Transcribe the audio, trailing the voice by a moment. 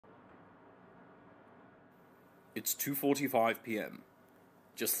It's 2:45 p.m.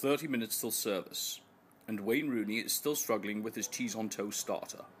 Just 30 minutes till service, and Wayne Rooney is still struggling with his cheese on toast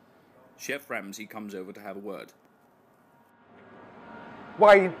starter. Chef Ramsay comes over to have a word.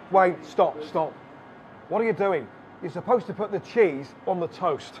 Wayne, stop. What are you doing? You're supposed to put the cheese on the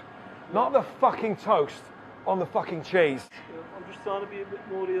toast, not the fucking toast on the fucking cheese. I'm just trying to be a bit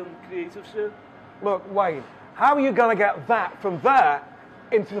more creative, sir. Look, Wayne, how are you going to get that from there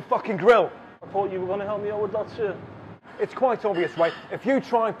into the fucking grill? I thought you were going to help me out with that, sir. It's quite obvious, Wayne. If you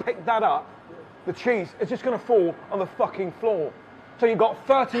try and pick that up, the cheese is just going to fall on the fucking floor. So you've got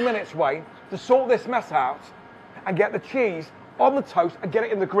 30 minutes, Wayne, to sort this mess out and get the cheese on the toast and get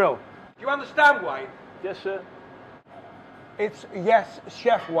it in the grill. Do you understand, Wayne? Yes, sir. It's yes,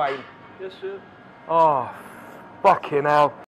 Chef Wayne. Yes, sir. Oh, fucking hell.